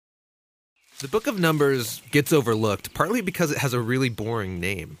The Book of Numbers gets overlooked, partly because it has a really boring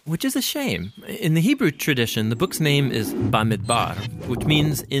name. Which is a shame. In the Hebrew tradition, the book's name is Bamidbar, which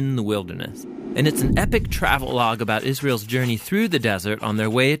means in the wilderness. And it's an epic travelogue about Israel's journey through the desert on their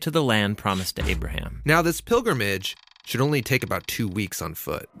way to the land promised to Abraham. Now, this pilgrimage should only take about 2 weeks on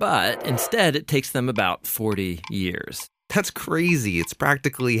foot. But instead, it takes them about 40 years. That's crazy. It's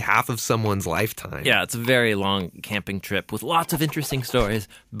practically half of someone's lifetime. Yeah, it's a very long camping trip with lots of interesting stories.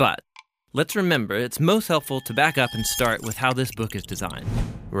 But let's remember, it's most helpful to back up and start with how this book is designed.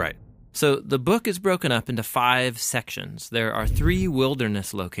 Right. So the book is broken up into 5 sections. There are 3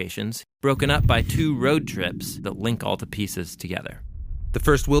 wilderness locations, broken up by 2 road trips that link all the pieces together. The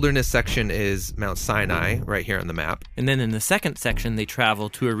first wilderness section is Mount Sinai, right here on the map. And then in the second section, they travel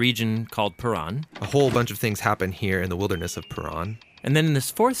to a region called Paran. A whole bunch of things happen here in the wilderness of Paran. And then in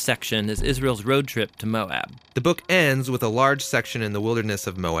this 4th section is Israel's road trip to Moab. The book ends with a large section in the wilderness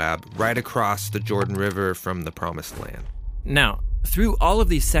of Moab, right across the Jordan River from the Promised Land. Now, through all of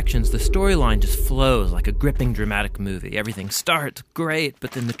these sections, the storyline just flows like a gripping dramatic movie. Everything starts great,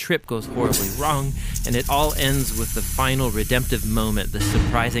 but then the trip goes horribly wrong, and it all ends with the final redemptive moment, the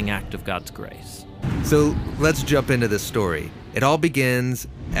surprising act of God's grace. So let's jump into this story. It all begins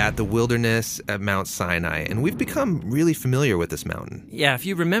at the wilderness at Mount Sinai, and we've become really familiar with this mountain. Yeah, if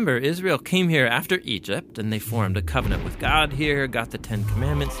you remember, Israel came here after Egypt, and they formed a covenant with God here, got the 10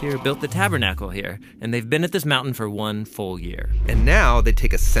 Commandments here, built the tabernacle here, and they've been at this mountain for 1 full year. And now they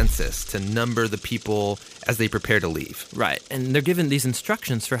take a census to number the people as they prepare to leave. Right, and they're given these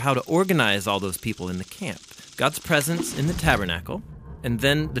instructions for how to organize all those people in the camp. God's presence in the tabernacle, and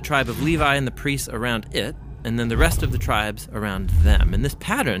then the tribe of Levi and the priests around it, and then the rest of the tribes around them. And this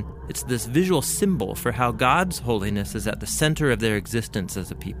pattern, it's this visual symbol for how God's holiness is at the center of their existence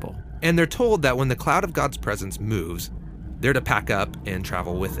as a people. And they're told that when the cloud of God's presence moves, they're to pack up and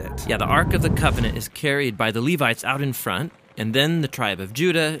travel with it. Yeah, the Ark of the Covenant is carried by the Levites out in front, and then the tribe of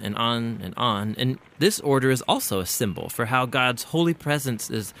Judah, and on and on. And this order is also a symbol for how God's holy presence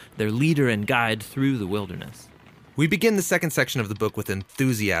is their leader and guide through the wilderness. We begin the second section of the book with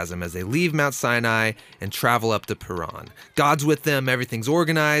enthusiasm as they leave Mount Sinai and travel up to Paran. God's with them, everything's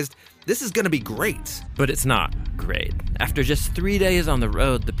organized. This is going to be great. But it's not great. After just 3 days on the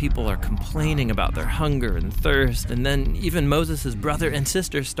road, the people are complaining about their hunger and thirst, and then even Moses' brother and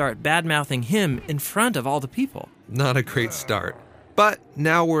sister start bad-mouthing him in front of all the people. Not a great start. But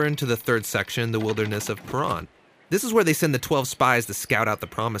now we're into the third section, the wilderness of Paran. This is where they send the 12 spies to scout out the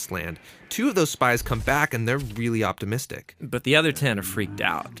Promised Land. 2 of those spies come back, and they're really optimistic. But the other 10 are freaked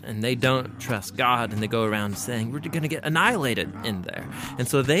out, and they don't trust God, and they go around saying, we're going to get annihilated in there. And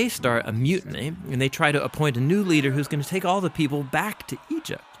so they start a mutiny, and they try to appoint a new leader who's going to take all the people back to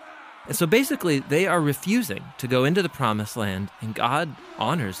Egypt. And so basically, they are refusing to go into the Promised Land, and God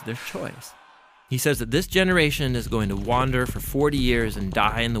honors their choice. He says that this generation is going to wander for 40 years and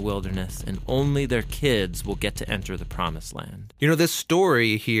die in the wilderness, and only their kids will get to enter the Promised Land. You know, this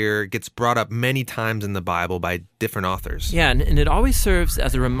story here gets brought up many times in the Bible by different authors. Yeah, and it always serves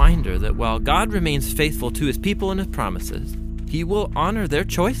as a reminder that while God remains faithful to his people and his promises, he will honor their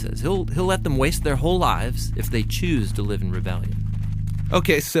choices. He'll let them waste their whole lives if they choose to live in rebellion.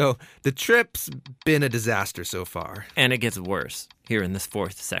 Okay, so the trip's been a disaster so far. And it gets worse here in this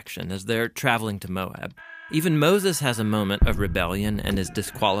 4th section as they're traveling to Moab. Even Moses has a moment of rebellion and is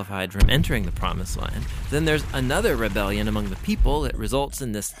disqualified from entering the Promised Land. Then there's another rebellion among the people that results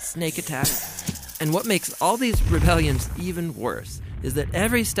in this snake attack. And what makes all these rebellions even worse is that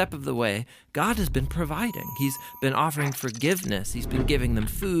every step of the way, God has been providing. He's been offering forgiveness. He's been giving them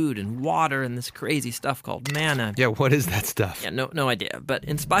food and water and this crazy stuff called manna. Yeah, what is that stuff? Yeah, no idea. But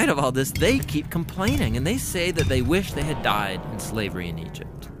in spite of all this, they keep complaining, and they say that they wish they had died in slavery in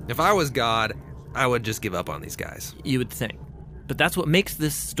Egypt. If I was God, I would just give up on these guys. You would think. But that's what makes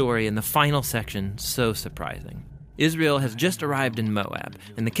this story in the final section so surprising. Israel has just arrived in Moab,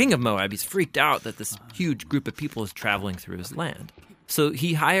 and the king of Moab, he's freaked out that this huge group of people is traveling through his land. So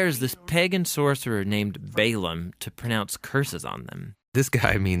he hires this pagan sorcerer named Balaam to pronounce curses on them. This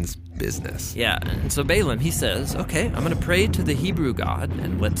guy means business. Yeah, and so Balaam, he says, okay, I'm going to pray to the Hebrew God,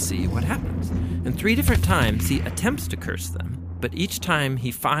 and let's see what happens. And 3 different times he attempts to curse them, but each time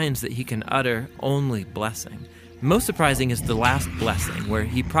he finds that he can utter only blessing. Most surprising is the last blessing, where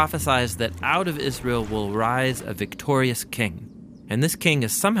he prophesies that out of Israel will rise a victorious king. And this king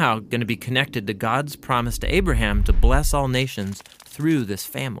is somehow going to be connected to God's promise to Abraham to bless all nations through this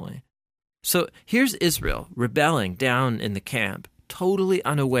family. So here's Israel rebelling down in the camp, totally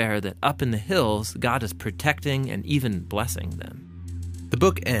unaware that up in the hills, God is protecting and even blessing them. The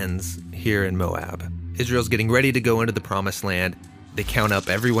book ends here in Moab. Israel's getting ready to go into the Promised Land, They count up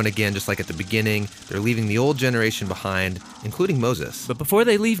everyone again, just like at the beginning. They're leaving the old generation behind, including Moses. But before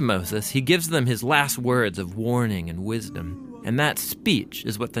they leave Moses, he gives them his last words of warning and wisdom. And that speech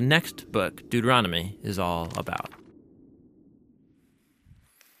is what the next book, Deuteronomy, is all about.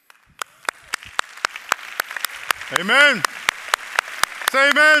 Amen. Say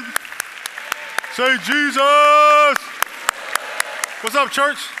amen. Say Jesus. What's up,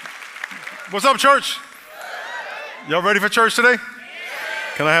 church? What's up, church? Y'all ready for church today?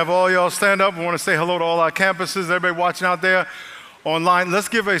 Can I have all y'all stand up? I want to say hello to all our campuses, everybody watching out there online. Let's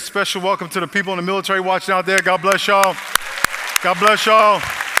give a special welcome to the people in the military watching out there. God bless y'all. God bless y'all.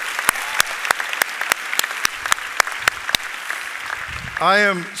 I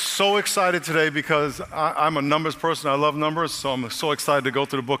am so excited today because I'm a numbers person. I love numbers, so I'm so excited to go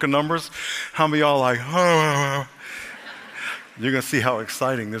through the book of Numbers. How many of y'all like, You're going to see how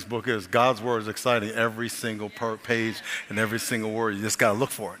exciting this book is. God's word is exciting. Every single page and every single word. You just got to look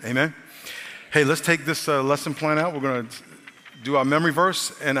for it. Amen? Hey, let's take this lesson plan out. We're going to do our memory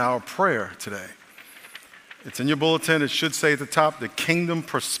verse and our prayer today. It's in your bulletin. It should say at the top, the kingdom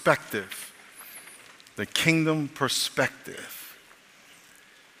perspective. The kingdom perspective.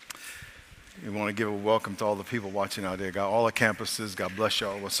 We want to give a welcome to all the people watching out there. Got all the campuses. God bless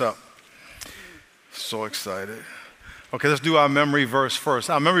y'all. What's up? So excited. Okay, let's do our memory verse first.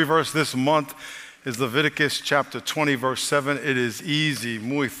 Our memory verse this month is Leviticus chapter 20, verse 7. It is easy,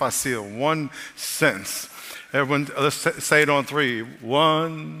 muy fácil, one sentence. Everyone, let's say it on three.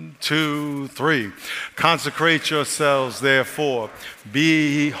 1, 2, 3. Consecrate yourselves, therefore. Be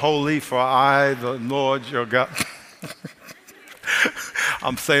ye holy, for I, the Lord your God.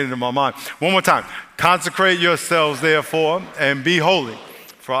 I'm saying it in my mind. One more time. Consecrate yourselves, therefore, and be holy,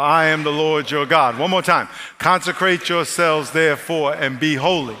 for I am the Lord your God. One more time. Consecrate yourselves, therefore, and be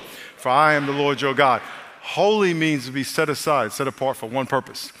holy, for I am the Lord your God. Holy means to be set aside, set apart for one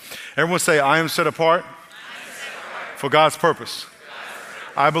purpose. Everyone say, I am set apart for God's purpose.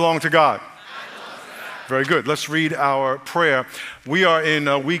 I belong to God. Very good. Let's read our prayer. We are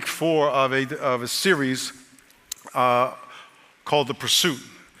in week 4 of a series called The Pursuit.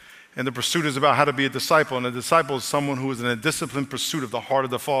 And the pursuit is about how to be a disciple. And a disciple is someone who is in a disciplined pursuit of the heart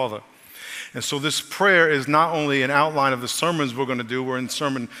of the Father. And so this prayer is not only an outline of the sermons we're going to do. We're in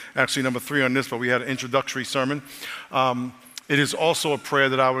sermon actually number 3 on this, but we had an introductory sermon. It is also a prayer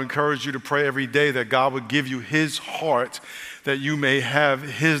that I would encourage you to pray every day, that God would give you his heart, that you may have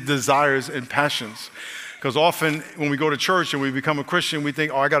his desires and passions. Because often when we go to church and we become a Christian, we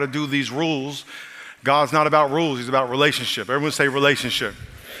think, I got to do these rules. God's not about rules, he's about relationship. Everyone say relationship.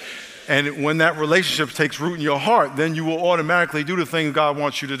 And when that relationship takes root in your heart, then you will automatically do the things God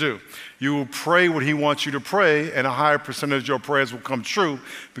wants you to do. You will pray what he wants you to pray, and a higher percentage of your prayers will come true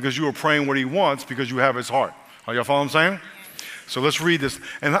because you are praying what he wants because you have his heart. Are y'all following what I'm saying? So let's read this.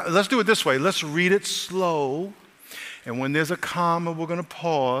 And let's do it this way. Let's read it slow. And when there's a comma, we're going to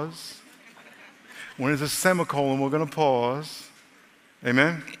pause. When there's a semicolon, we're going to pause.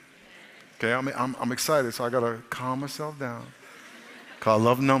 Amen? Okay, I'm excited, so I got to calm myself down. Because I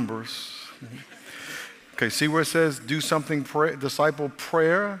love numbers. Okay, see where it says do something, disciple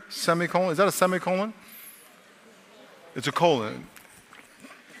prayer, semicolon? Is that a semicolon? It's a colon.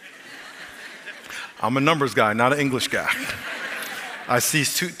 I'm a numbers guy, not an English guy. I see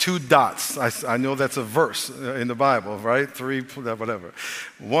two dots. I know that's a verse in the Bible, right? 3, whatever.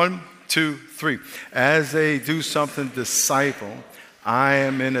 1, 2, 3. As they do something, disciple, I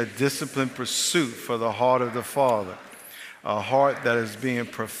am in a disciplined pursuit for the heart of the Father, a heart that is being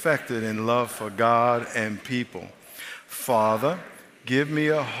perfected in love for God and people. Father, give me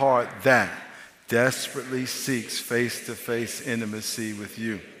a heart that desperately seeks face-to-face intimacy with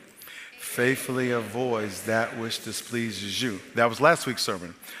you, faithfully avoids that which displeases you. That was last week's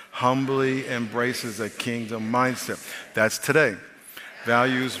sermon. Humbly embraces a kingdom mindset. That's today.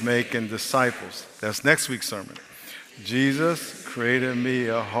 Values making disciples. That's next week's sermon. Jesus created me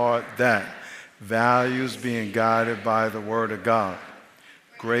a heart that values being guided by the Word of God,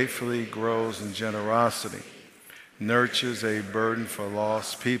 gratefully grows in generosity, nurtures a burden for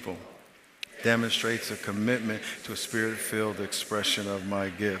lost people, demonstrates a commitment to a spirit-filled expression of my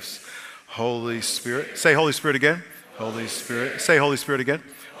gifts. Holy Spirit, say Holy Spirit again. Holy Spirit, say Holy Spirit again.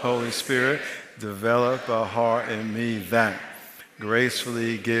 Holy Spirit, develop a heart in me that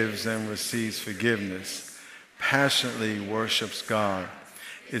gracefully gives and receives forgiveness, passionately worships God,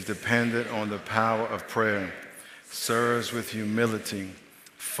 is dependent on the power of prayer, serves with humility.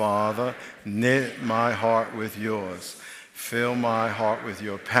 Father, knit my heart with yours. Fill my heart with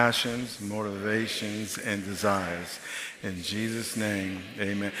your passions, motivations, and desires. In Jesus' name,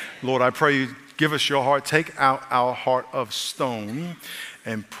 amen. Lord, I pray you give us your heart. Take out our heart of stone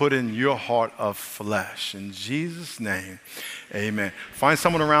and put in your heart of flesh. In Jesus' name, amen. Find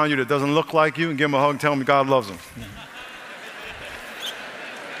someone around you that doesn't look like you and give them a hug and tell them God loves them.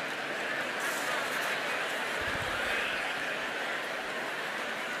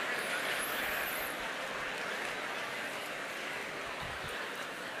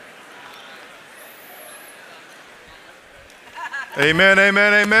 Amen,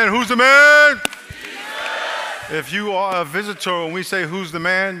 amen, amen. Who's the man? Jesus. If you are a visitor and we say, who's the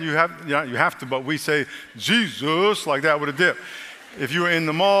man? You have to, but we say, Jesus, like that with a dip. If you're in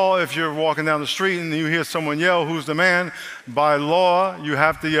the mall, if you're walking down the street and you hear someone yell, who's the man? By law, you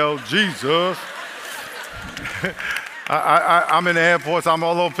have to yell, Jesus. I'm in the airports, I'm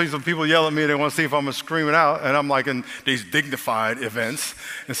all over places, people yell at me, they want to see if I'm going to scream it out, and I'm like in these dignified events,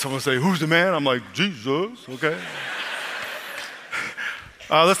 and someone say, who's the man? I'm like, Jesus, okay.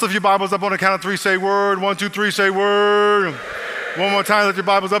 Let's lift your Bibles up on the count of three, say word. 1, 2, 3, say word. One more time, lift your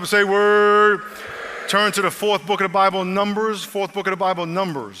Bibles up and say word. Turn to the fourth book of the Bible, Numbers. Fourth book of the Bible,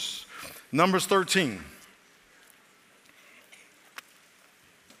 Numbers. Numbers 13.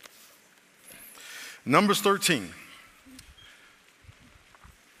 Numbers 13.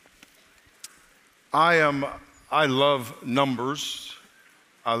 I love numbers.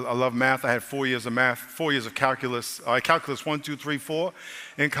 I love math. I had 4 years of math, 4 years of calculus. Calculus 1, 2, 3, 4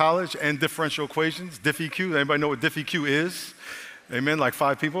 in college, and differential equations, Diff-EQ. Anybody know what Diff-EQ is? Amen. Like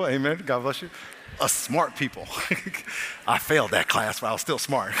 5 people. Amen. God bless you. Us smart people. I failed that class, but I was still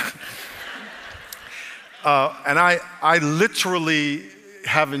smart. And I literally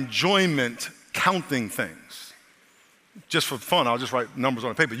have enjoyment counting things. Just for fun, I'll just write numbers on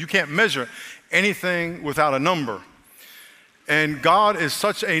the paper. You can't measure anything without a number. And God is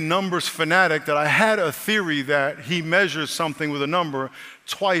such a numbers fanatic that I had a theory that he measures something with a number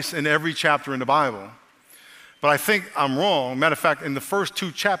twice in every chapter in the Bible. But I think I'm wrong. Matter of fact, in the first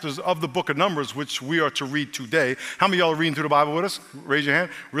 2 chapters of the book of Numbers, which we are to read today, how many of y'all are reading through the Bible with us? Raise your hand.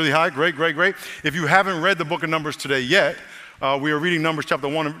 Really high. Great, great, great. If you haven't read the book of Numbers today yet, we are reading Numbers chapter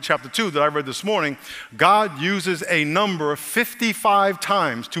 1 and chapter 2 that I read this morning. God uses a number 55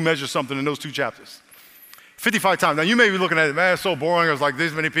 times to measure something in those 2 chapters. 55 times. Now, you may be looking at it, man, it's so boring. It was like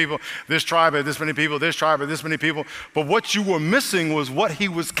this many people, this tribe had this many people, this tribe had this many people. But what you were missing was what he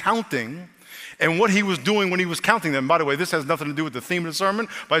was counting and what he was doing when he was counting them. By the way, this has nothing to do with the theme of the sermon,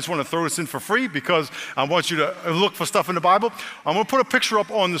 but I just want to throw this in for free because I want you to look for stuff in the Bible. I'm going to put a picture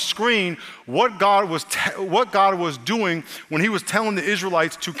up on the screen what God was doing when he was telling the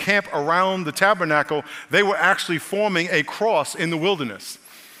Israelites to camp around the tabernacle. They were actually forming a cross in the wilderness.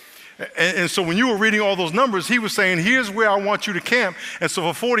 And so when you were reading all those numbers, he was saying, here's where I want you to camp. And so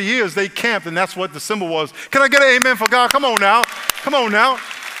for 40 years, they camped, and that's what the symbol was. Can I get an amen for God? Come on now. Come on now.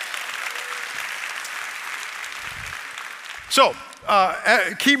 So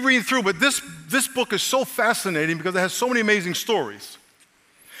keep reading through, but this book is so fascinating because it has so many amazing stories.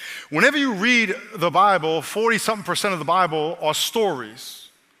 Whenever you read the Bible, 40-something% of the Bible are stories.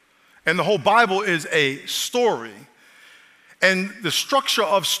 And the whole Bible is a story. And the structure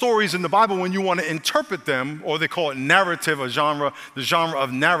of stories in the Bible, when you want to interpret them, or they call it narrative, the genre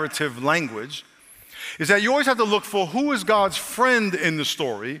of narrative language, is that you always have to look for who is God's friend in the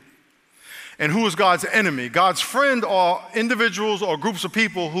story and who is God's enemy. God's friend are individuals or groups of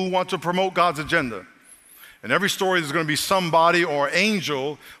people who want to promote God's agenda. In every story, there's going to be somebody or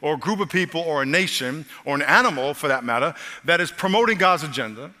angel or a group of people or a nation or an animal, for that matter, that is promoting God's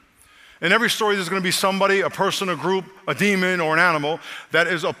agenda. In every story, there's going to be somebody, a person, a group, a demon, or an animal that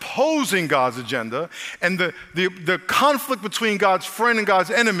is opposing God's agenda. And the conflict between God's friend and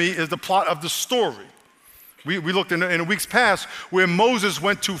God's enemy is the plot of the story. We looked in weeks past where Moses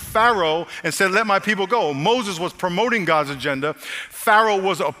went to Pharaoh and said, let my people go. Moses was promoting God's agenda. Pharaoh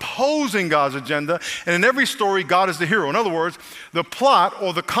was opposing God's agenda. And in every story, God is the hero. In other words, the plot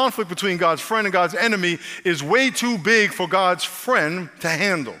or the conflict between God's friend and God's enemy is way too big for God's friend to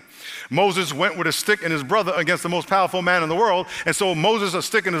handle. Moses went with a stick and his brother against the most powerful man in the world. And so Moses, a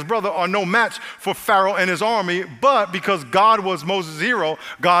stick, and his brother are no match for Pharaoh and his army. But because God was Moses' hero,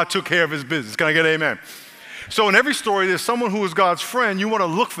 God took care of his business. Can I get an amen? So in every story, there's someone who is God's friend. You want to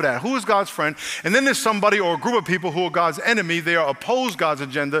look for that. Who is God's friend? And then there's somebody or a group of people who are God's enemy. They are opposed God's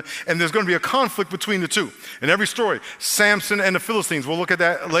agenda, and there's going to be a conflict between the two. In every story, Samson and the Philistines. We'll look at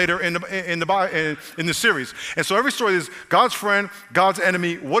that later in the series. And so every story is God's friend, God's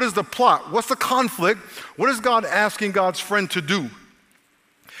enemy. What is the plot? What's the conflict? What is God asking God's friend to do?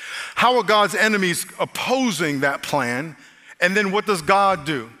 How are God's enemies opposing that plan? And then what does God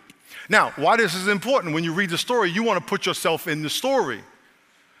do? Now, why this is important, when you read the story, you want to put yourself in the story.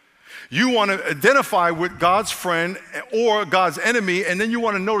 You want to identify with God's friend or God's enemy, and then you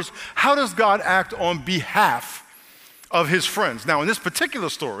want to notice, how does God act on behalf of his friends? Now, in this particular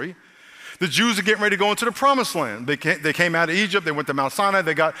story, the Jews are getting ready to go into the promised land. They came out of Egypt, they went to Mount Sinai,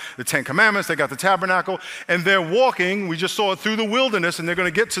 they got the 10 Commandments, they got the tabernacle, and they're walking, we just saw it, through the wilderness, and they're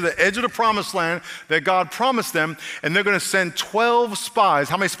going to get to the edge of the promised land that God promised them, and they're going to send 12 spies.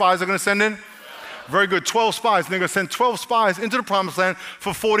 How many spies are they going to send in? Very good, 12 spies. And they're going to send 12 spies into the promised land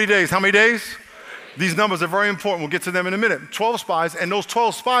for 40 days. How many days? These numbers are very important. We'll get to them in a minute. 12 spies, and those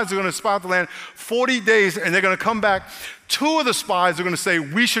 12 spies are going to spy out the land 40 days, and they're going to come back. 2 of the spies are going to say,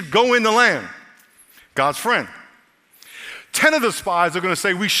 we should go in the land. God's friend. 10 of the spies are going to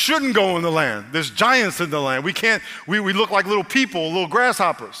say, we shouldn't go in the land. There's giants in the land. We look like little people, little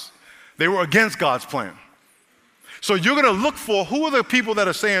grasshoppers. They were against God's plan. So you're going to look for who are the people that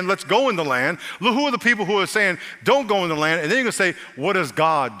are saying, let's go in the land. Look, who are the people who are saying, don't go in the land. And then you're going to say, what does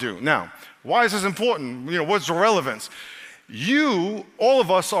God do? Now, why is this important? What's the relevance? All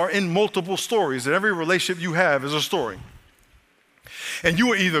of us are in multiple stories, and every relationship you have is a story. And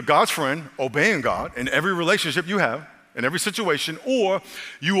you are either God's friend, obeying God in every relationship you have, in every situation, or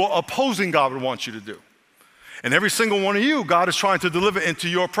you are opposing God would want you to do. And every single one of you, God is trying to deliver into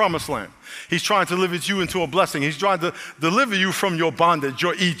your promised land. He's trying to deliver you into a blessing. He's trying to deliver you from your bondage,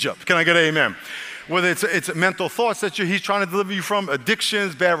 your Egypt. Can I get an amen? Whether it's mental thoughts that he's trying to deliver you from,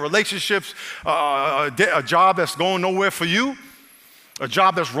 addictions, bad relationships, a job that's going nowhere for you, a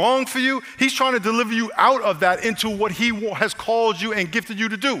job that's wrong for you. He's trying to deliver you out of that into what he has called you and gifted you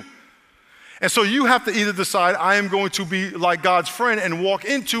to do. And so you have to either decide, I am going to be like God's friend and walk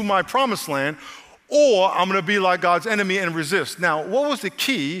into my promised land, or I'm going to be like God's enemy and resist. Now, what was the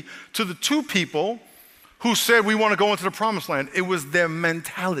key to the 2 people who said we want to go into the promised land? It was their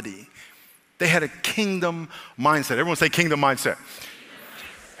mentality. They had a kingdom mindset. Everyone say kingdom mindset.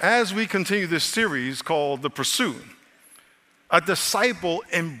 As we continue this series called The Pursuit, a disciple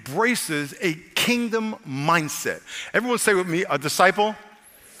embraces a kingdom mindset. Everyone say with me, a disciple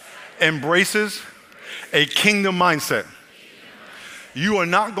embraces a kingdom mindset. You are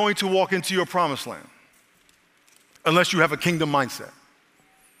not going to walk into your promised land unless you have a kingdom mindset.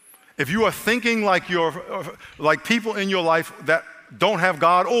 If you are thinking like people in your life that don't have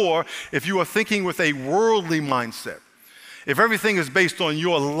God, or if you are thinking with a worldly mindset, if everything is based on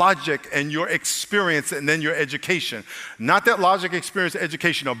your logic and your experience and then your education, not that logic, experience,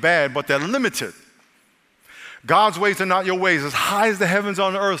 education are bad, but they're limited. God's ways are not your ways. As high as the heavens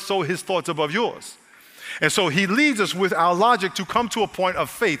on the earth, so his thoughts above yours. And so he leads us with our logic to come to a point of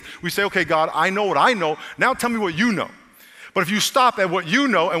faith. We say, okay, God, I know what I know. Now tell me what you know. But if you stop at what you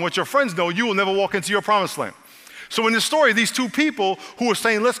know and what your friends know, you will never walk into your promised land. So in this story, these 2 people who are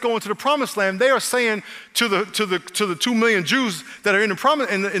saying, let's go into the promised land, they are saying to the 2 million Jews that are in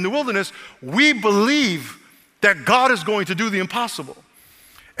the wilderness, we believe that God is going to do the impossible.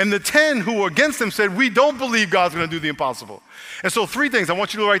 And the 10 who were against them said, we don't believe God's going to do the impossible. And so 3 things I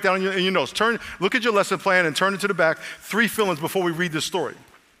want you to write down in your notes. Look at your lesson plan and turn it to the back. 3 feelings before we read this story.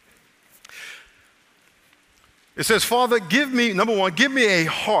 It says, Father, number 1, give me a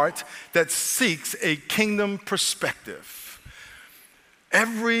heart that seeks a kingdom perspective.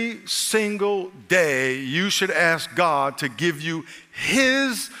 Every single day, you should ask God to give you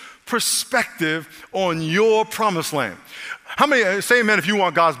his perspective on your promised land. How many, say amen if you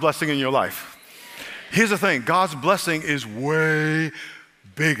want God's blessing in your life. Here's the thing, God's blessing is way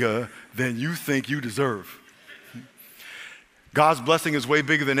bigger than you think you deserve. God's blessing is way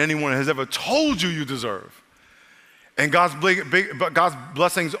bigger than anyone has ever told you deserve. And God's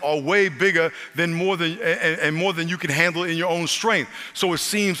blessings are way bigger than more than you can handle in your own strength. So it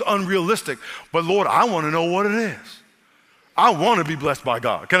seems unrealistic. But Lord, I want to know what it is. I want to be blessed by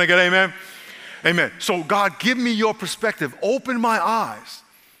God. Can I get amen? Amen. So God, give me your perspective. Open my eyes.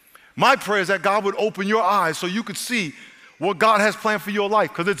 My prayer is that God would open your eyes so you could see what God has planned for your life,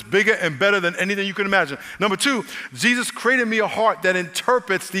 because it's bigger and better than anything you can imagine. Number 2, Jesus created me a heart that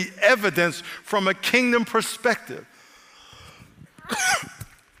interprets the evidence from a kingdom perspective.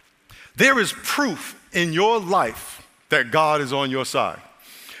 There is proof in your life that God is on your side.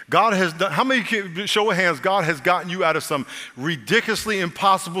 God has done, how many can show of hands, God has gotten you out of some ridiculously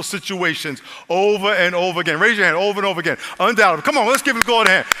impossible situations over and over again. Raise your hand, over and over again. Undoubtedly. Come on, let's give God a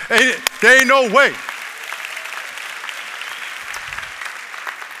hand. There ain't no way.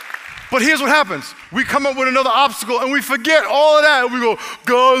 But here's what happens. We come up with another obstacle and we forget all of that. And we go,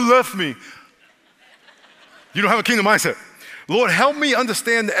 God left me. You don't have a kingdom mindset. Lord, help me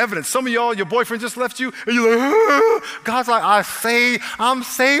understand the evidence. Some of y'all, your boyfriend just left you, and you're like, ah. God's like, I'm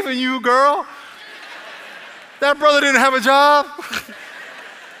saving you, girl. That brother didn't have a job.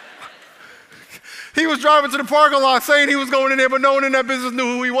 He was driving to the parking lot saying he was going in there, but no one in that business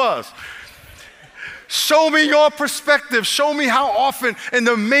knew who he was. Show me your perspective. Show me how often and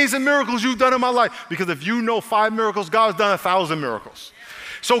the amazing miracles you've done in my life. Because if you know 5 miracles, God's done 1,000 miracles.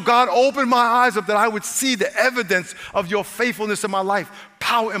 So God opened my eyes up that I would see the evidence of your faithfulness in my life,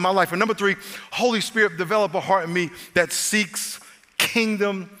 power in my life. And number 3, Holy Spirit, develop a heart in me that seeks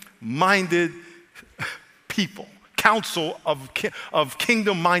kingdom-minded people. Counsel of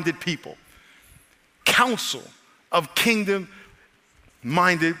kingdom-minded people. Counsel of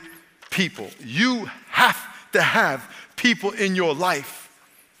kingdom-minded people. You have to have people in your life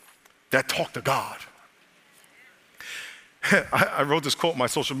that talk to God. I wrote this quote on my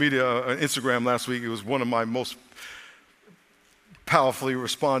social media on Instagram last week. It was one of my most powerfully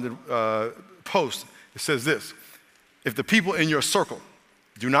responded posts. It says this: if the people in your circle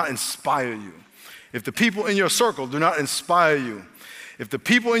do not inspire you, if the people in your circle do not inspire you, if the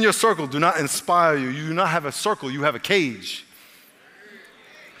people in your circle do not inspire you, you do not have a circle, you have a cage.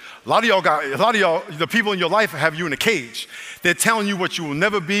 A lot of y'all, the people in your life have you in a cage. They're telling you what you will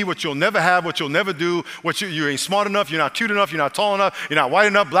never be, what you'll never have, what you'll never do, what you ain't smart enough, you're not cute enough, you're not tall enough, you're not white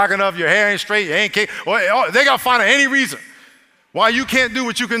enough, black enough, your hair ain't straight, you ain't cake. They got to find any reason why you can't do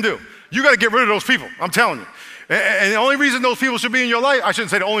what you can do. You got to get rid of those people, I'm telling you. And the only reason those people should be in your life, I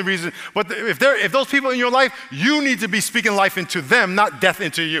shouldn't say the only reason, but if those people in your life, you need to be speaking life into them, not death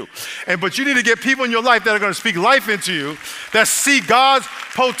into you. But you need to get people in your life that are going to speak life into you, that see God's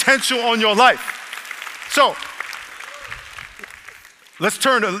potential on your life. So, let's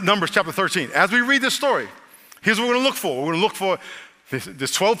turn to Numbers chapter 13. As we read this story, here's what we're going to look for. We're going to look for,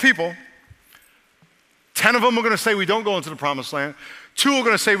 there's 12 people. 10 of them are going to say we don't go into the promised land. 2 are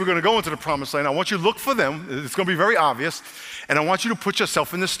going to say we're going to go into the promised land. I want you to look for them. It's going to be very obvious. And I want you to put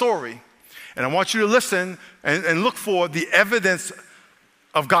yourself in the story. And I want you to listen and look for the evidence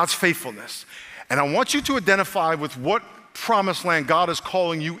of God's faithfulness. And I want you to identify with what promised land God is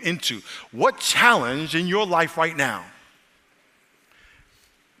calling you into. What challenge in your life right now?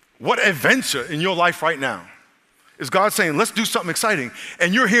 What adventure in your life right now is God saying, let's do something exciting?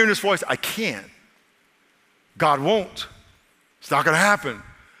 And you're hearing this voice, I can't. God won't. It's not going to happen.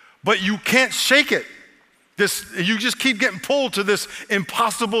 But you can't shake it. You just keep getting pulled to this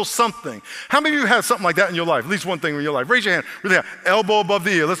impossible something. How many of you have something like that in your life? At least one thing in your life. Raise your hand really high. Elbow above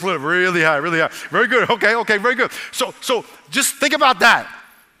the ear. Let's lift it really high, really high. Very good. Okay, very good. So just think about that.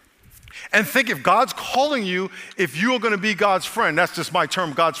 And think if God's calling you, if you are going to be God's friend, that's just my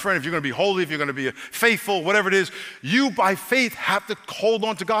term, God's friend, if you're going to be holy, if you're going to be faithful, whatever it is, you by faith have to hold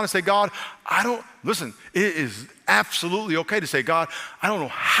on to God and say, God, listen, it is absolutely okay to say, God, I don't know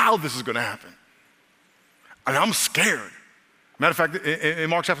how this is going to happen. And I'm scared. Matter of fact, in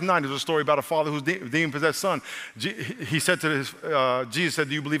Mark chapter 9, there's a story about a father whose demon-possessed son. He said to Jesus said,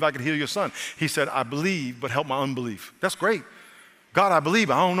 do you believe I can heal your son? He said, I believe, but help my unbelief. That's great. God, I believe,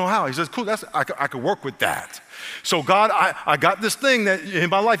 I don't know how. He says, cool, I could work with that. So God, I got this thing that in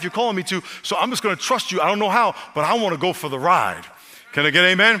my life you're calling me to, so I'm just going to trust you. I don't know how, but I want to go for the ride. Can I get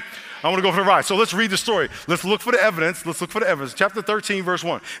amen? I want to go for the ride. So let's read the story. Let's look for the evidence. Chapter 13, verse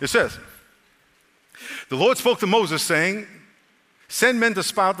 1. It says, the Lord spoke to Moses saying, send men to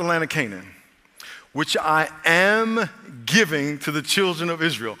spy out the land of Canaan, which I am giving to the children of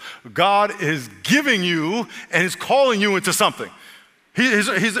Israel. God is giving you and is calling you into something.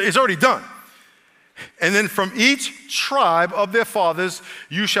 He's already done. And then from each tribe of their fathers,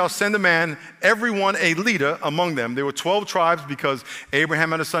 you shall send a man, everyone a leader among them. There were 12 tribes because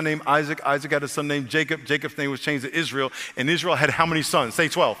Abraham had a son named Isaac. Isaac had a son named Jacob. Jacob's name was changed to Israel. And Israel had how many sons? Say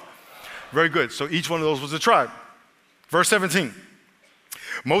 12. Very good. So each one of those was a tribe. Verse 17.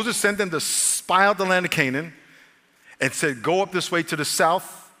 Moses sent them to spy out the land of Canaan and said, go up this way to the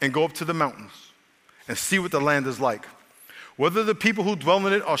south and go up to the mountains and see what the land is like. Whether the people who dwell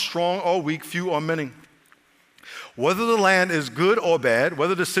in it are strong or weak, few or many. Whether the land is good or bad,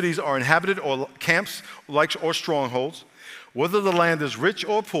 whether the cities are inhabited or camps or strongholds, whether the land is rich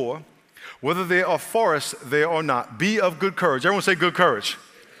or poor, whether there are forests there or not. Be of good courage. Everyone say good courage.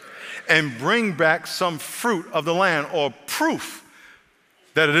 And bring back some fruit of the land or proof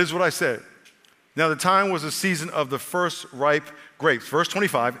that it is what I said. Now the time was the season of the first ripe grapes. Verse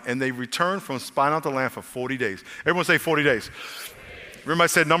 25, and they returned from spying out the land for 40 days. Everyone say 40 days. Remember I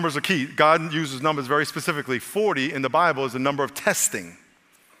said numbers are key. God uses numbers very specifically. 40 in the Bible is the number of testing.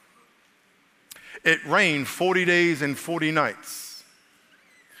 It rained 40 days and 40 nights.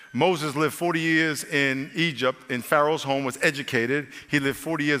 Moses lived 40 years in Egypt in Pharaoh's home, was educated. He lived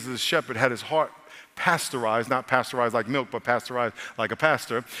 40 years as a shepherd, had his heart pasteurized, not pasteurized like milk, but pasteurized like a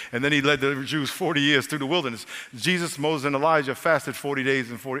pastor. And then he led the Jews 40 years through the wilderness. Jesus, Moses, and Elijah fasted 40 days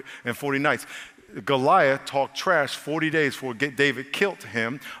and 40 nights. Goliath talked trash 40 days before David killed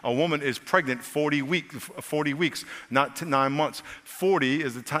him. A woman is pregnant 40 weeks, not 9 months. 40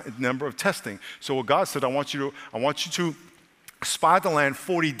 is the number of testing. So what God said, I want you to spy the land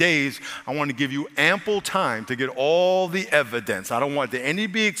 40 days. I want to give you ample time to get all the evidence. I don't want there any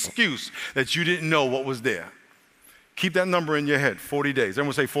be excuse that you didn't know what was there. Keep that number in your head, 40 days.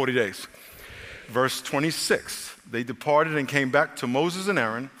 Everyone say 40 days. Verse 26, they departed and came back to Moses and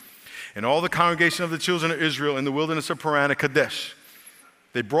Aaron and all the congregation of the children of Israel in the wilderness of Paran at Kadesh.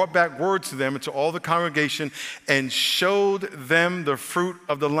 They brought back word to them and to all the congregation and showed them the fruit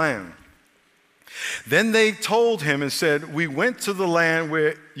of the land. Then they told him and said, we went to the land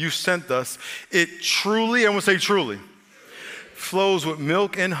where you sent us. It truly, everyone say truly, flows with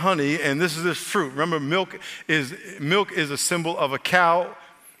milk and honey, and this is its fruit. Remember, milk is a symbol of a cow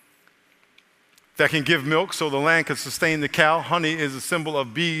that can give milk, so the land can sustain the cow. Honey is a symbol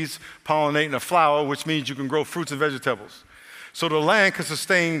of bees pollinating a flower, which means you can grow fruits and vegetables. So the land can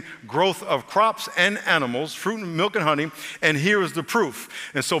sustain growth of crops and animals, fruit and milk and honey, and here is the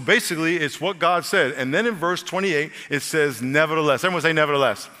proof. And so basically, it's what God said. And then in verse 28, it says, nevertheless. Everyone say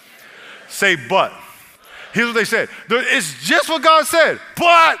nevertheless. Say but. Here's what they said. It's just what God said,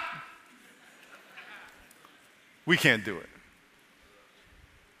 but we can't do it.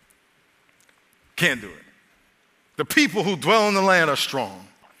 Can't do it. The people who dwell in the land are strong.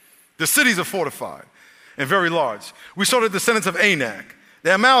 The cities are fortified and very large. We saw the descendants of Anak.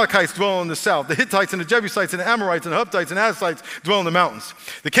 The Amalekites dwell in the south. The Hittites and the Jebusites and the Amorites and the Huppites and the Aslites dwell in the mountains.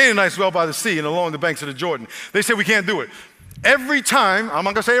 The Canaanites dwell by the sea and along the banks of the Jordan. They say we can't do it. Every time, I'm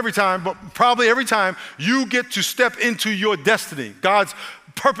not going to say every time, but probably every time you get to step into your destiny, God's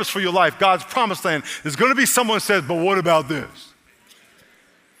purpose for your life, God's promised land, there's going to be someone who says, but what about this?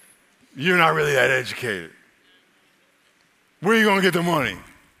 You're not really that educated. Where are you going to get the money?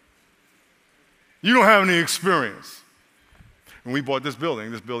 You don't have any experience. And we bought this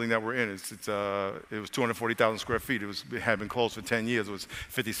building that we're in. It was 240,000 square feet. It had been closed for 10 years. It was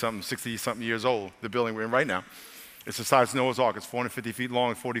 50-something, 60-something years old, the building we're in right now. It's the size of Noah's Ark. It's 450 feet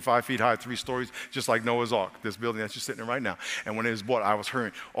long, 45 feet high, 3 stories, just like Noah's Ark, this building that you're sitting in right now. And when it was bought, I was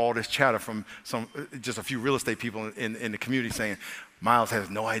hearing all this chatter from just a few real estate people in the community saying, Miles has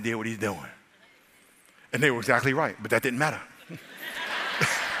no idea what he's doing. And they were exactly right, but that didn't matter.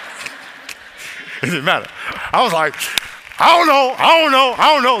 It didn't matter. I was like, I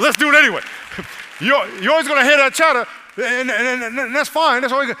don't know. Let's do it anyway. You're always going to hear that chatter, and that's fine.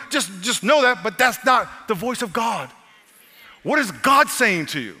 That's all you just know that, but that's not the voice of God. What is God saying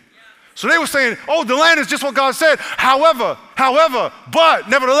to you? So they were saying, oh, the land is just what God said. However, but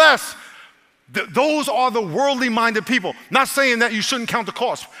nevertheless, those are the worldly minded people. Not saying that you shouldn't count the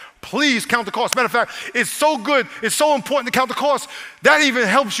cost. Please count the cost. Matter of fact, it's so good, it's so important to count the cost. That even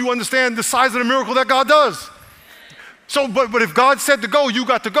helps you understand the size of the miracle that God does. So, but if God said to go, you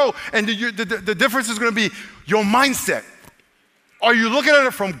got to go. And the difference is going to be your mindset. Are you looking at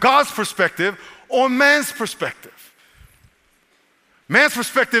it from God's perspective or man's perspective? Man's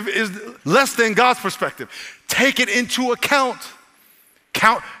perspective is less than God's perspective. Take it into account.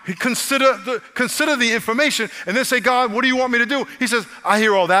 Consider the information and then say, God, what do you want me to do? He says, I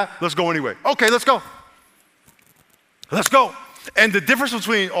hear all that. Let's go anyway. Okay, let's go. Let's go. And the difference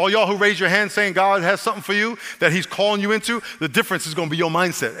between all y'all who raise your hand saying God has something for you that he's calling you into, the difference is going to be your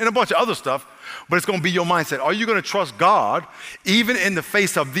mindset and a bunch of other stuff, but it's going to be your mindset. Are you going to trust God even in the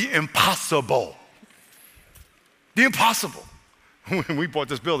face of the impossible? The impossible. When we bought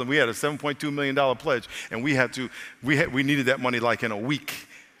this building, we had a $7.2 million pledge, and we needed that money like in a week,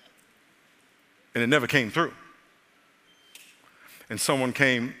 and it never came through. And someone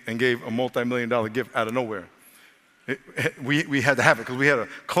came and gave a multi-million-dollar gift out of nowhere. We had to have it because we had a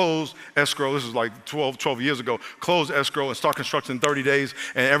closed escrow. This was like 12 years ago. Closed escrow and start construction in 30 days,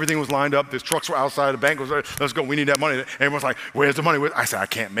 and everything was lined up. The trucks were outside. The bank was there. Let's go. We need that money. Everyone's like, where's the money? I said, I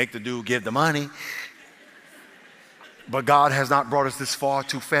can't make the dude give the money. But God has not brought us this far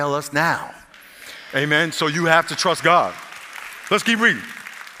to fail us now. Amen. So you have to trust God. Let's keep reading.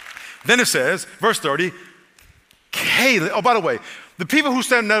 Then it says, verse 30, Caleb. Oh, by the way, the people who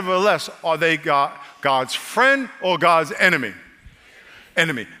said nevertheless, are they God's friend or God's enemy?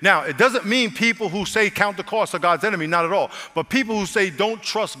 Enemy. Now, it doesn't mean people who say count the cost are God's enemy, not at all. But people who say don't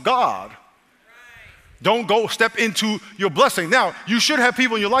trust God, don't go step into your blessing. Now, you should have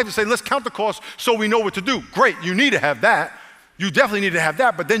people in your life that say, let's count the cost so we know what to do. Great, you need to have that. You definitely need to have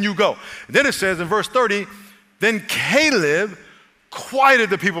that, but then you go. Then it says in verse 30, then Caleb quieted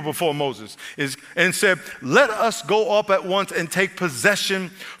the people before Moses and said, let us go up at once and take possession,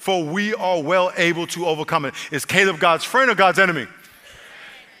 for we are well able to overcome it. Is Caleb God's friend or God's enemy?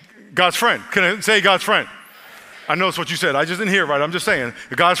 God's friend. Can I say God's friend? I know it's what you said. I just didn't hear it right. I'm just saying,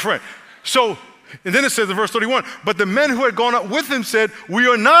 God's friend. So, and then it says in verse 31, but the men who had gone up with him said, we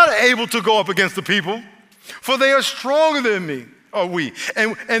are not able to go up against the people, for they are stronger than me. Are we?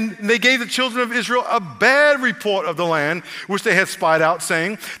 And they gave the children of Israel a bad report of the land which they had spied out,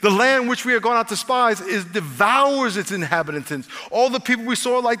 saying, the land which we are gone out to spies devours its inhabitants. All the people we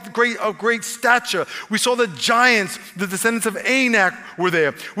saw of great stature. We saw the giants, the descendants of Anak were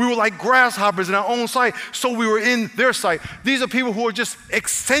there. We were like grasshoppers in our own sight, so we were in their sight. These are people who are just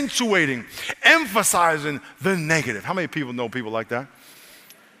accentuating, emphasizing the negative. How many people know people like that?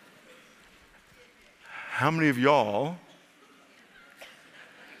 How many of y'all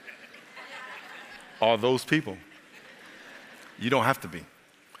are those people? You don't have to be.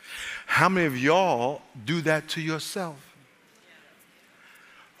 How many of y'all do that to yourself?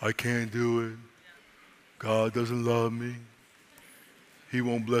 I can't do it. God doesn't love me. He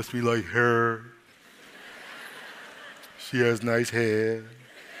won't bless me like her. She has nice hair.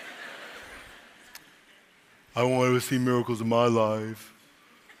 I won't ever see miracles in my life.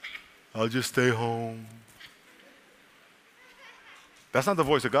 I'll just stay home. That's not the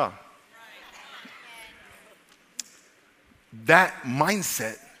voice of God. That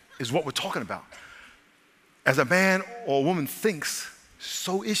mindset is what we're talking about. As a man or a woman thinks,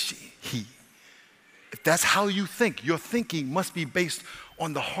 so is he. If that's how you think, your thinking must be based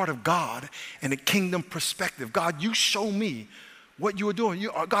on the heart of God and a kingdom perspective. God, you show me what you are doing.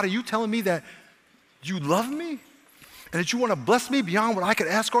 God, are you telling me that you love me and that you want to bless me beyond what I could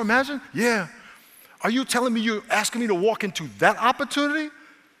ask or imagine? Yeah. Are you telling me you're asking me to walk into that opportunity?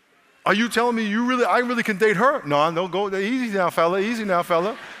 Are you telling me I really can date her? No, go easy now, fella. Easy now,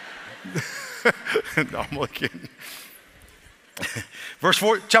 fella. No, I'm only kidding.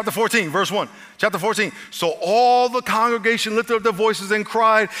 Chapter 14, verse 1. Chapter 14. So all the congregation lifted up their voices and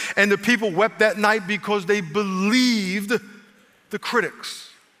cried, and the people wept that night because they believed the critics.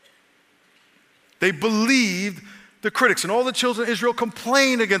 They believed the critics. And all the children of Israel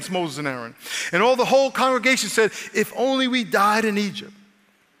complained against Moses and Aaron. And all the whole congregation said, if only we died in Egypt.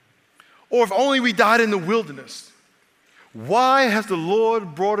 Or if only we died in the wilderness. Why has the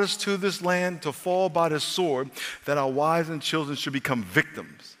Lord brought us to this land to fall by the sword, that our wives and children should become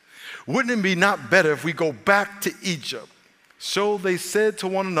victims? Wouldn't it be not better if we go back to Egypt? So they said to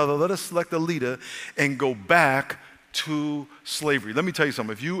one another, let us select a leader and go back to slavery. Let me tell you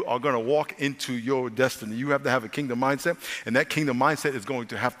something. If you are going to walk into your destiny, you have to have a kingdom mindset, and that kingdom mindset is going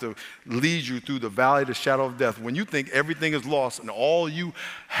to have to lead you through the valley of the shadow of death. When you think everything is lost and all you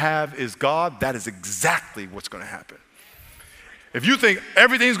have is God, that is exactly what's going to happen. If you think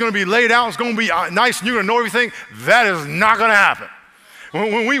everything's going to be laid out, it's going to be nice, and you're going to know everything, that is not going to happen.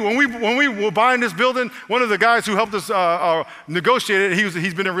 When we were buying this building, one of the guys who helped us negotiate it,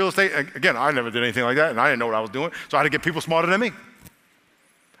 he's been in real estate. Again, I never did anything like that, and I didn't know what I was doing, so I had to get people smarter than me.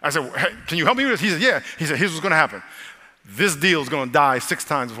 I said, hey, can you help me with this? He said, yeah. He said, here's what's going to happen. This deal is going to die 6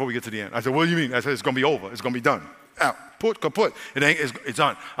 times before we get to the end. I said, what do you mean? I said, it's going to be over. It's going to be done. Out. Put. It's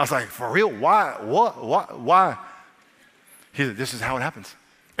done. I was like, for real? Why? What? Why? He said, this is how it happens.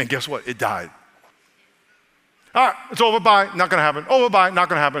 And guess what? It died. All right, it's over, bye, not gonna happen. Over, bye, not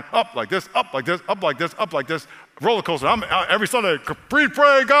gonna happen. Up like this, up like this, up like this, up like this. Roller coaster. I'm every Sunday, pray,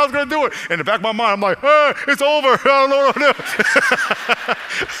 God's gonna do it. In the back of my mind, I'm like, hey, it's over. I don't know what to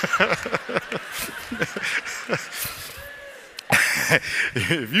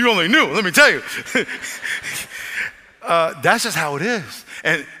do. If you only knew, let me tell you. That's just how it is.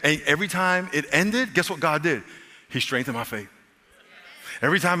 And every time it ended, guess what God did? He strengthened my faith.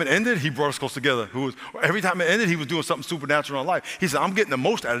 Every time it ended, he brought us close together. Every time it ended, he was doing something supernatural in our life. He said, I'm getting the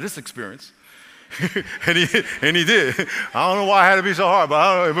most out of this experience. and he did. I don't know why it had to be so hard,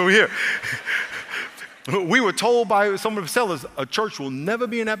 but we're here. We were told by some of the sellers, a church will never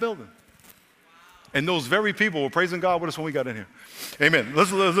be in that building. And those very people were praising God with us when we got in here. Amen.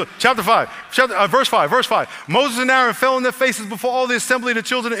 Let's chapter 5, verse 5. Moses and Aaron fell on their faces before all the assembly of the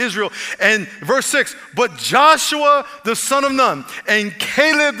children of Israel. And verse 6, but Joshua the son of Nun and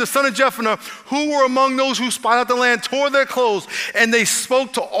Caleb the son of Jephunneh, who were among those who spied out the land, tore their clothes, and they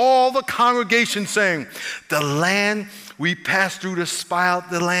spoke to all the congregation, saying, the land we passed through to spy out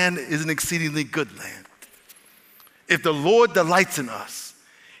the land is an exceedingly good land. If the Lord delights in us,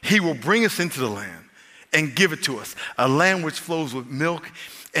 he will bring us into the land and give it to us, a land which flows with milk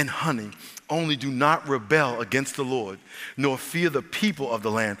and honey. Only do not rebel against the Lord, nor fear the people of the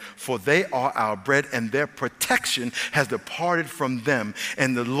land, for they are our bread, and their protection has departed from them,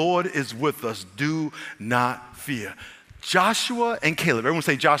 and the Lord is with us. Do not fear. Joshua and Caleb. Everyone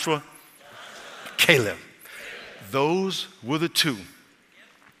say Joshua. Caleb. Those were the two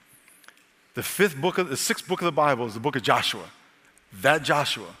The sixth book of the Bible is the book of Joshua. That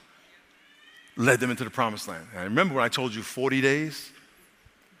Joshua led them into the promised land. And remember when I told you 40 days?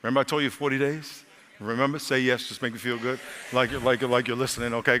 Remember I told you 40 days? Remember? Say yes, just make me feel good. Like you're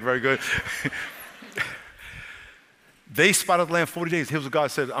listening. Okay, very good. They spotted the land 40 days. Here's what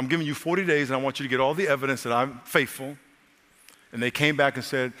God said. I'm giving you 40 days, and I want you to get all the evidence that I'm faithful. And they came back and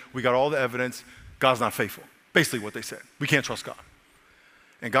said, we got all the evidence. God's not faithful. Basically what they said. We can't trust God.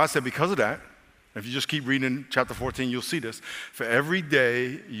 And God said, because of that, if you just keep reading chapter 14, you'll see this. For every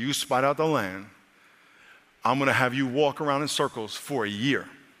day you spot out the land, I'm going to have you walk around in circles for a year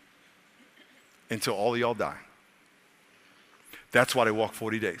until all of y'all die. That's why they walk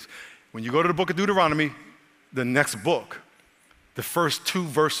 40 days. When you go to the book of Deuteronomy, the next book, the first 2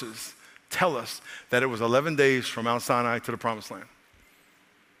 verses tell us that it was 11 days from Mount Sinai to the promised land.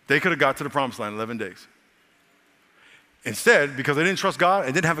 They could have got to the promised land in 11 days. Instead, because they didn't trust God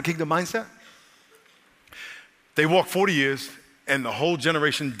and didn't have a kingdom mindset, they walked 40 years and the whole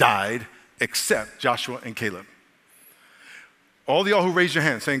generation died except Joshua and Caleb. All of y'all who raised your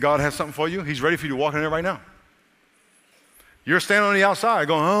hand saying God has something for you, he's ready for you to walk in there right now. You're standing on the outside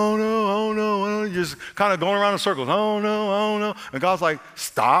going, oh no, oh no, oh no. You're just kind of going around in circles, oh no, oh no. And God's like,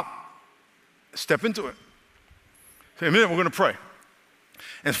 stop, step into it. Say, a minute, we're going to pray.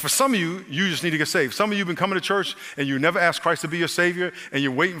 And for some of you, you just need to get saved. Some of you have been coming to church and you never asked Christ to be your Savior and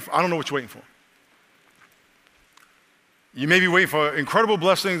you're waiting for, I don't know what you're waiting for. You may be waiting for incredible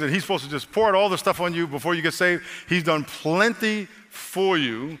blessings and he's supposed to just pour out all the stuff on you before you get saved. He's done plenty for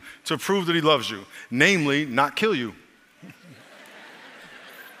you to prove that he loves you, namely, not kill you.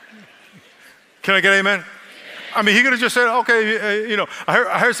 Can I get amen? I mean, he could have just said, okay,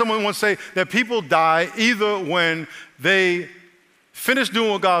 I heard someone once say that people die either when they finish doing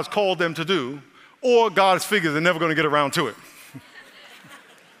what God's called them to do, or God's figures they're never going to get around to it.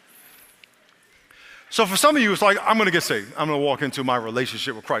 So for some of you, it's like, I'm going to get saved. I'm going to walk into my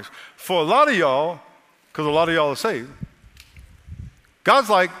relationship with Christ. For a lot of y'all, because a lot of y'all are saved, God's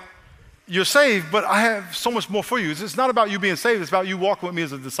like, you're saved, but I have so much more for you. It's not about you being saved. It's about you walking with me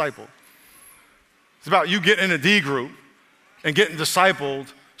as a disciple. It's about you getting in a D group and getting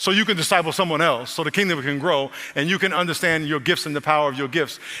discipled so you can disciple someone else, so the kingdom can grow, and you can understand your gifts and the power of your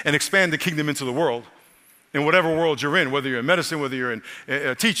gifts and expand the kingdom into the world. In whatever world you're in, whether you're in medicine, whether you're in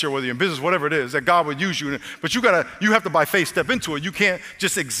a teacher, whether you're in business, whatever it is, that God would use you. But you have to by faith step into it. You can't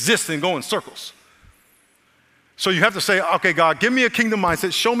just exist and go in circles. So you have to say, okay, God, give me a kingdom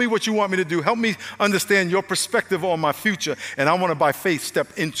mindset. Show me what you want me to do. Help me understand your perspective on my future. And I want to by faith step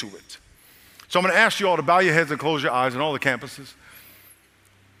into it. So I'm going to ask you all to bow your heads and close your eyes in all the campuses.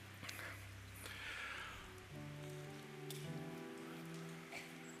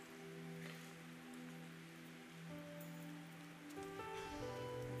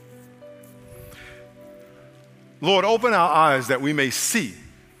 Lord, open our eyes that we may see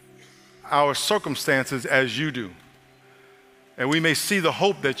our circumstances as you do. And we may see the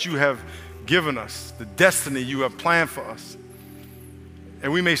hope that you have given us, the destiny you have planned for us.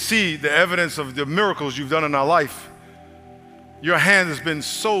 And we may see the evidence of the miracles you've done in our life. Your hand has been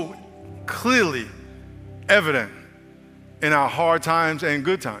so clearly evident in our hard times and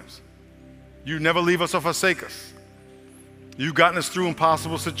good times. You never leave us or forsake us. You've gotten us through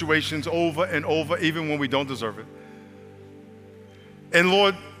impossible situations over and over, even when we don't deserve it. And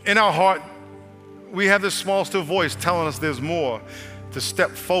Lord, in our heart, we have this small, still voice telling us there's more to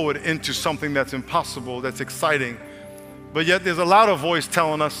step forward into something that's impossible, that's exciting. But yet there's a louder voice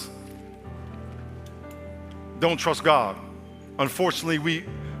telling us, don't trust God. Unfortunately, we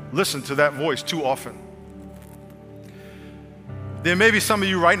listen to that voice too often. There may be some of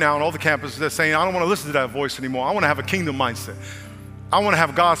you right now on all the campuses that are saying, I don't want to listen to that voice anymore. I want to have a kingdom mindset. I want to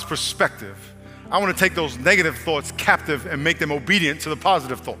have God's perspective. I want to take those negative thoughts captive and make them obedient to the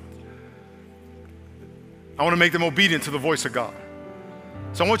positive thought. I want to make them obedient to the voice of God.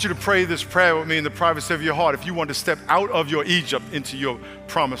 So I want you to pray this prayer with me in the privacy of your heart if you want to step out of your Egypt into your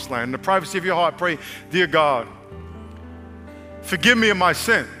promised land. In the privacy of your heart, pray, dear God, forgive me of my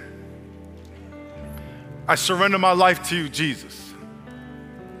sin. I surrender my life to you, Jesus.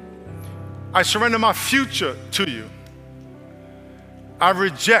 I surrender my future to you. I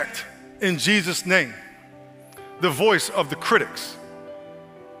reject, in Jesus' name, the voice of the critics,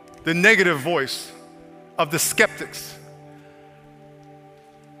 the negative voice of the skeptics.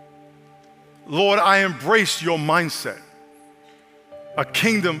 Lord, I embrace your mindset, a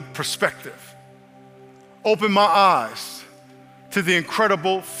kingdom perspective. Open my eyes to the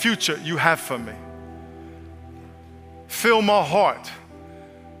incredible future you have for me. Fill my heart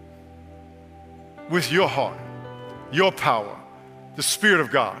with your heart, your power, the Spirit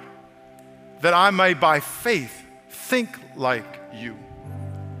of God. that I may by faith think like you,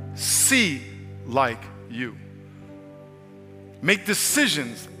 see like you, make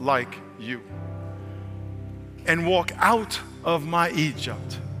decisions like you, and walk out of my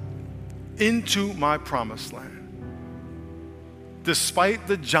Egypt into my promised land. Despite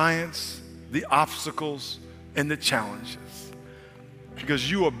the giants, the obstacles, and the challenges, because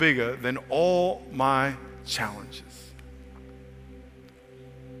you are bigger than all my challenges.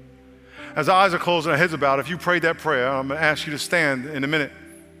 As our eyes are closed and our heads are bowed, if you prayed that prayer, I'm going to ask you to stand in a minute.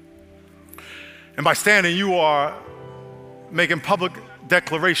 And by standing, you are making public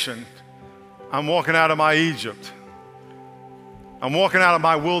declaration. I'm walking out of my Egypt. I'm walking out of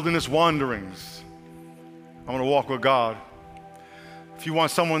my wilderness wanderings. I'm going to walk with God. If you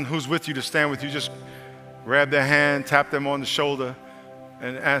want someone who's with you to stand with you, just grab their hand, tap them on the shoulder,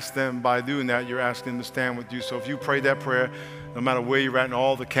 and ask them. By doing that, you're asking them to stand with you. So if you prayed that prayer, no matter where you're at in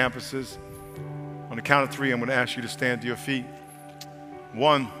all the campuses, on the count of 3, I'm going to ask you to stand to your feet.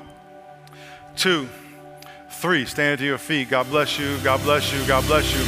 1, 2, 3. Stand to your feet. God bless you. God bless you. God bless you.